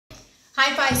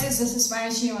Hi Pisces, this is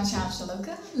Marishi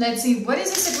Machaloka. Let's see what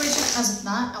is the situation as of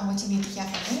now and what you need to hear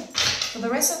from me for the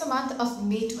rest of the month of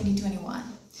May 2021.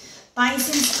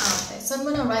 Pisces out there, Sun,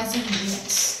 Moon, Rising,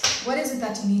 Venus. What is it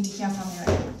that you need to hear from me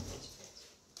right now?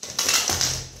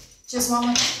 Just one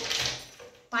more time.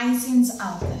 Pisces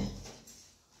out there.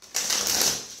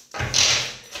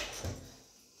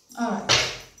 Alright.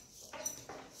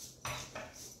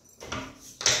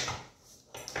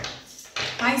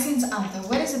 Pisces out there,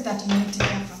 what is it that you need to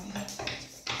hear from me?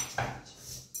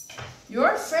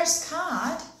 Your first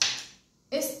card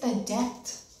is the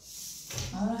Death.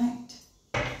 Alright.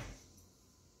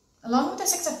 Along with the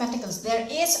Six of Pentacles, there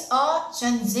is a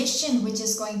transition which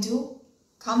is going to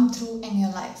come through in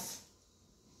your life.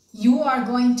 You are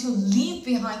going to leave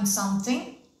behind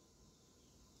something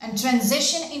and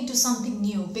transition into something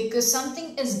new because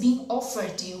something is being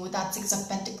offered to you with that Six of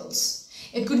Pentacles.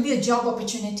 It could be a job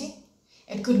opportunity.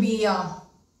 It could be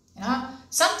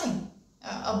something,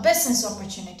 a business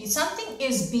opportunity. Something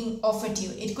is being offered to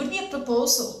you. It could be a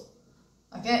proposal.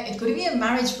 Okay, it could be a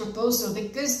marriage proposal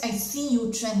because I see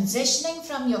you transitioning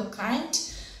from your current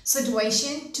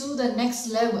situation to the next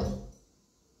level.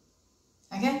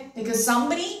 Okay, because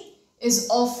somebody is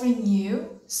offering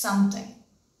you something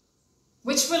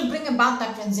which will bring about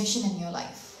that transition in your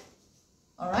life.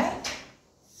 All right.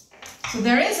 So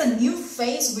there is a new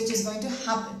phase which is going to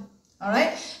happen. All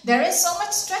right. There is so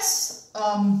much stress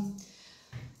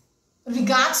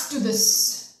regards to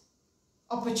this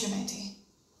opportunity.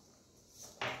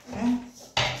 Okay.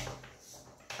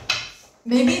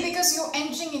 Maybe because you're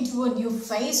entering into a new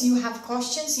phase, you have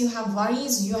questions, you have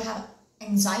worries, you have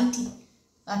anxiety.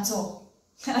 That's all.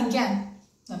 And again,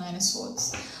 the Nine of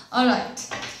Swords. All right.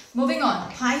 Moving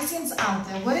on. Pisces out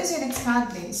there. What is your next card,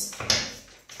 please?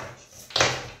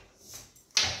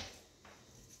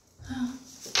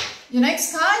 Your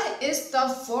next card is the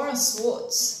Four of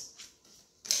Swords.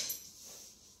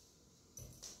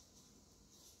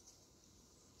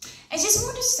 I just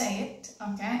want to say it,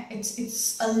 okay?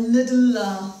 It's a little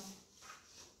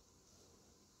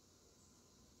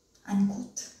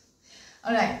unquote.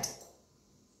 All right.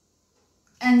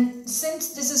 And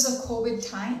since this is a COVID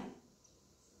time,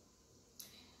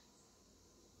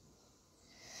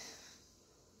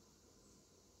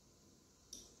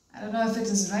 I don't know if it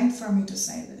is right for me to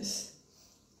say this.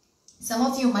 Some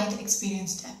of you might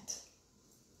experience death.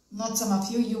 Not some of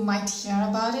you. You might hear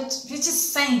about it. We're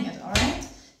just saying it, all right?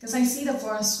 Because I see the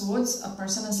Four of Swords. A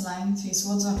person is lying. Three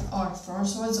Swords or Four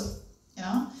Swords, you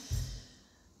know.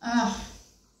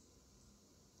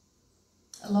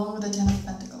 Along with the Ten of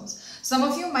Pentacles. Some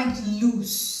of you might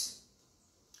lose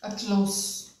a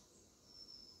close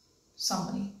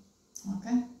somebody.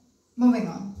 Okay? Moving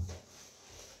on.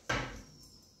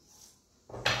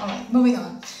 Alright, moving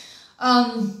on.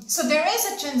 So there is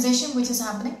a transition which is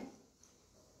happening.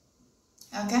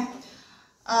 Okay.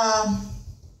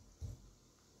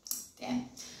 Damn.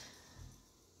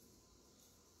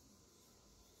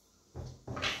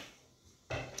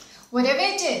 Whatever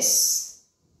it is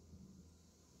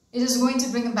going to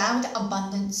bring about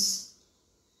abundance.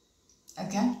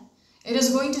 Okay. It is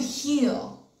going to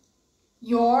heal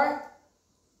your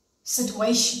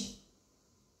situation.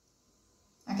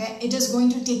 Okay, it is going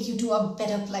to take you to a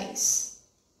better place.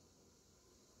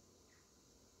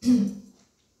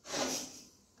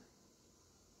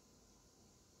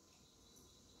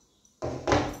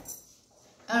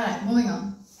 Alright, moving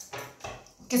on.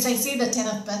 Because I see the Ten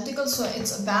of Pentacles, so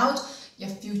it's about your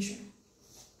future.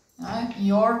 Alright,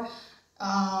 your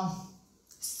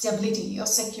stability, your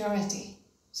security.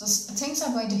 So things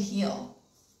are going to heal.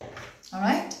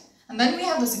 Alright? And then we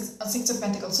have the Six of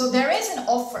Pentacles. So there is an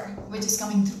offer which is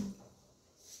coming through.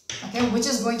 Okay, which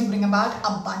is going to bring about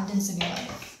abundance in your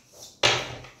life.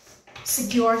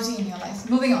 Security in your life.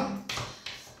 Moving on.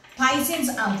 Pisces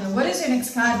out there. What is your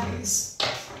next card, please?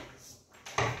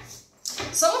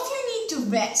 Some of you need to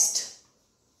rest.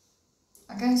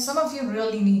 Okay, some of you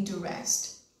really need to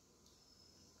rest.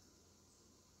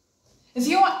 If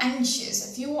you are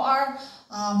anxious, if you are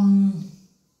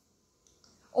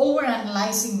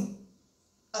overanalyzing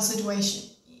a situation,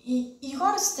 you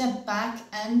got to step back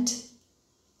and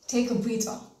take a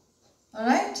breather.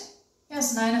 Alright?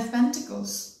 Yes, Nine of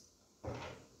Pentacles.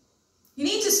 You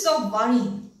need to stop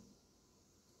worrying.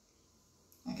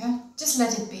 Okay? Just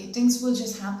let it be. Things will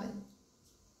just happen.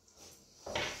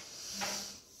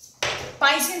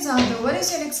 Pisces out there. What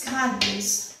is your next card,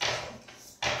 please?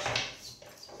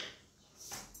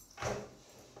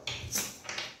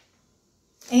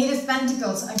 Eight of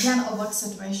Pentacles. Again, a work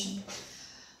situation.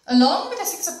 Along with the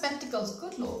Six of Pentacles,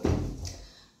 good Lord.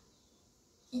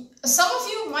 Some of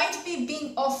you might be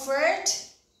being offered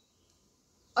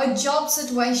a job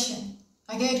situation.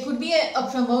 Okay, it could be a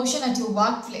promotion at your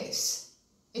workplace.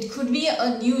 It could be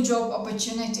a new job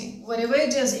opportunity. Whatever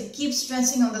it is, it keeps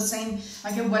stressing on the same,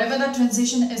 okay, whatever that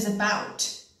transition is about.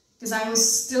 Because I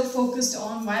was still focused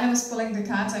on, while I was pulling the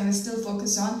cards, I was still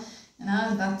focused on, you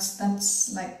know,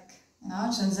 that's like, you know,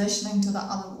 transitioning to the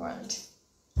other world.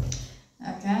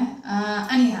 Okay,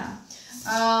 anyhow.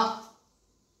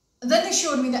 Then they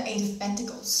showed me the Eight of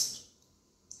Pentacles.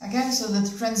 Okay, so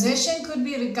the transition could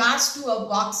be regards to a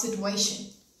work situation.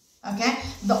 Okay,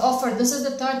 the offer, this is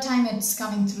the third time it's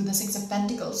coming through, the Six of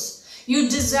Pentacles. You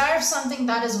deserve something,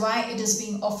 that is why it is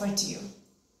being offered to you.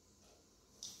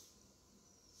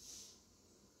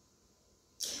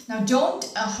 Now don't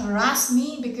harass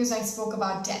me because I spoke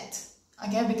about death.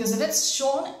 Okay, because if it's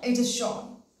shown, it is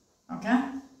shown. Okay,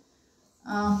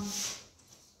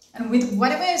 and with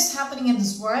whatever is happening in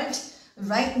this world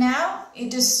right now,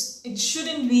 it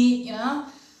shouldn't be, you know,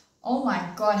 oh my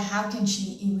God, how can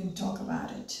she even talk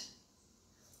about it?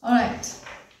 All right.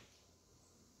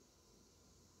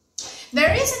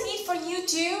 There is a need for you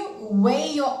to weigh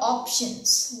your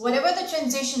options. Whatever the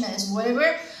transition is,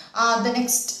 whatever the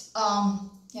next,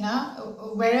 you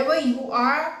know, wherever you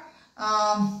are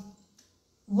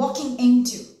walking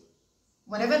into,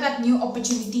 whatever that new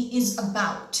opportunity is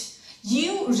about,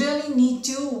 you really need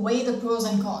to weigh the pros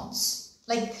and cons.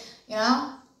 Like, you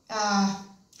know,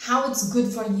 how it's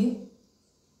good for you.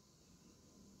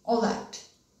 All that.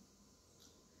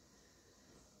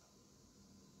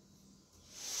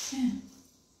 Yeah.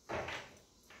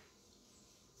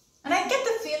 And I get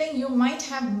the feeling you might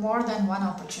have more than one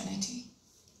opportunity.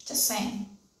 Just saying.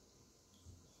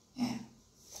 Yeah.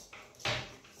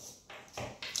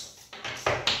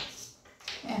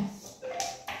 Yeah.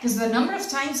 Because the number of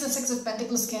times the Six of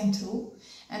Pentacles came through,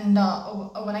 and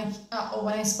when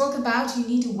I spoke about you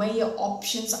need to weigh your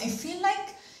options, I feel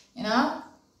like, you know,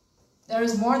 there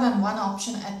is more than one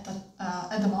option at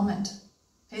the moment.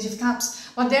 Page of Cups.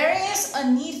 But there is a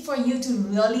need for you to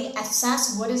really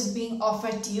assess what is being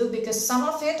offered to you, because some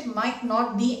of it might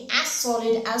not be as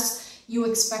solid as you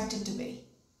expect it to be.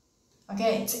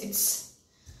 Okay, it's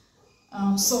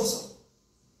so-so.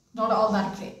 Not all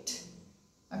that great.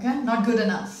 Okay, not good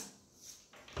enough.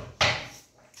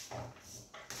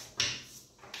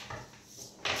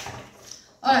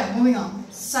 Alright, moving on.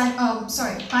 Sorry,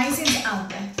 Pisces out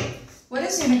there. What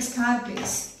is your next card,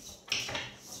 please?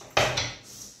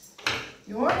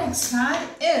 Your next card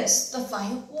is the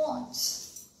Five of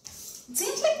Wands. It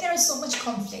seems like there is so much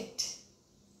conflict.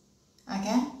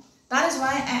 Okay? That is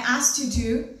why I asked you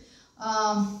to...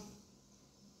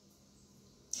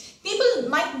 people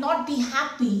might not be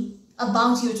happy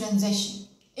about your transition.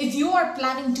 If you are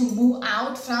planning to move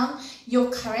out from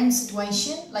your current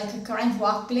situation, like a current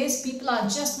workplace, people are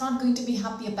just not going to be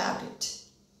happy about it.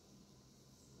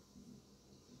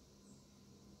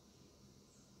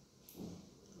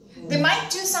 They might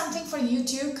do something for you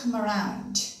to come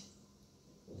around.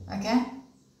 Okay?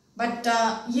 But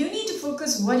you need to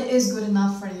focus what is good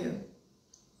enough for you.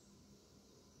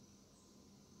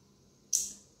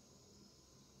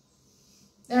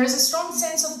 There is a strong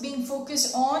sense of being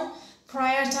focused on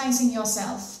prioritizing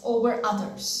yourself over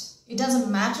others. It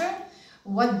doesn't matter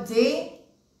what they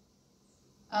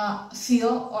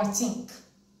feel or think.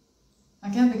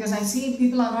 Okay? Because I see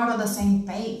people are not on the same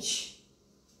page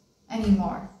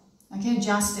anymore. Okay,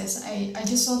 Justice. I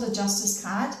just saw the Justice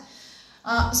card.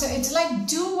 So it's like,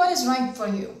 do what is right for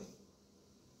you.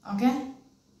 Okay?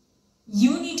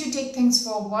 You need to take things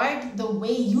forward the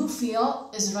way you feel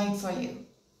is right for you.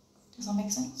 Does that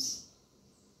make sense?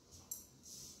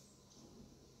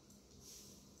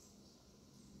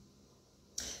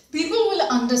 People will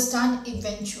understand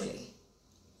eventually.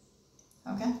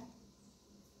 Okay?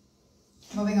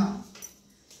 Moving on.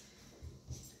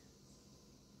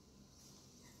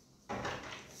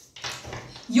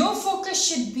 Your focus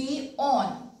should be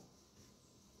on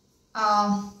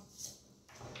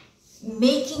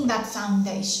making that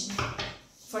foundation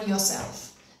for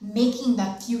yourself, making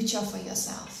that future for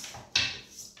yourself.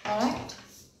 Alright?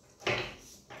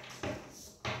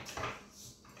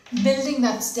 Building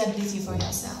that stability for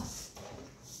yourself.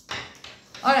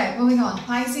 Alright, moving on.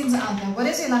 Pisces out there. What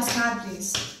is your last card,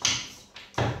 please?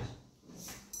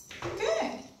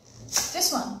 Okay.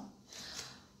 This one.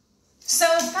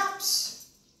 Seven of Cups.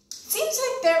 Seems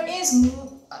like there is,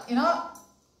 you know,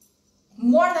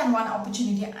 more than one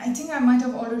opportunity. I think I might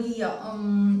have already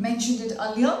mentioned it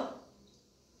earlier.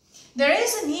 There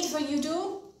is a need for you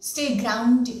to stay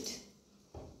grounded.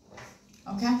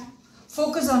 Okay?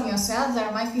 Focus on yourself.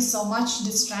 There might be so much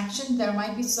distraction. There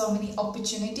might be so many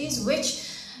opportunities which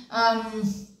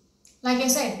Like I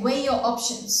said, weigh your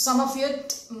options. Some of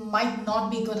it might not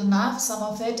be good enough. Some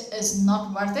of it is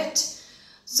not worth it.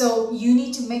 So you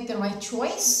need to make the right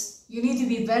choice. You need to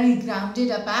be very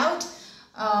grounded about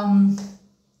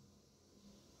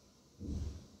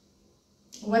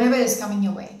whatever is coming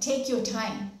your way. Take your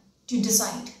time to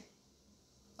decide.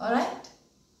 Alright?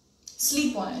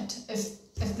 Sleep on it.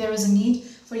 If there is a need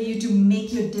for you to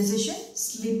make your decision,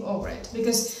 sleep over it.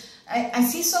 Because I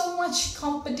see so much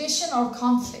competition or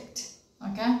conflict.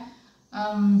 Okay?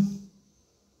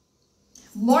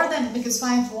 More than, because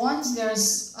 5 wands,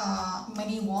 there's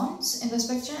many wands in this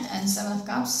picture, and 7 of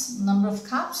cups, number of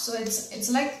cups. So it's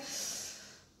like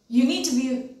you need to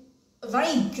be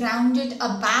very grounded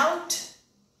about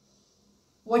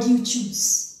what you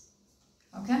choose.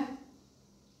 Okay?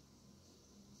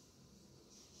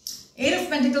 8 of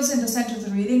Pentacles in the center of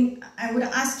the reading. I would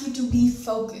ask you to be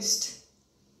focused.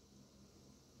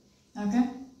 Okay?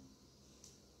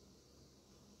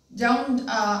 Don't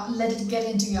let it get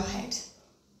into your head.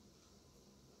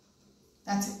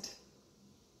 That's it.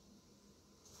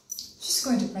 Just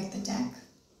going to break the deck.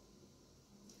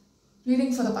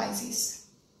 Reading for the Pisces.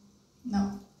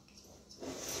 No.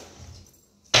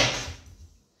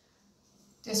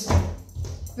 This one.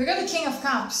 We got the King of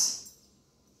Cups.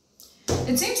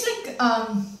 It seems like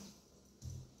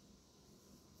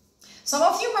some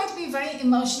of you might be very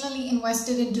emotionally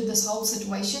invested into this whole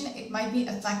situation. It might be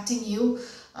affecting you,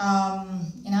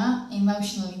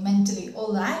 emotionally, mentally,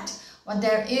 all that. But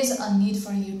there is a need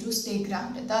for you to stay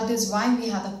grounded. That is why we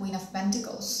have the Queen of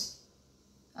Pentacles.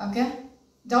 Okay?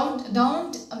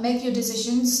 Don't make your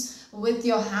decisions with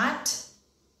your heart.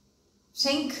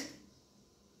 Think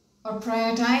or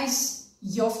prioritize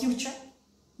your future,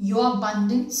 your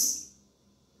abundance.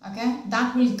 Okay?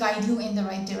 That will guide you in the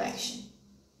right direction.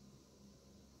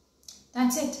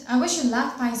 That's it. I wish you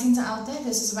luck, Pisces out there.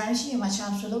 This is Varishi, your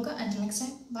channel Loka. Until next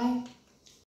time, bye.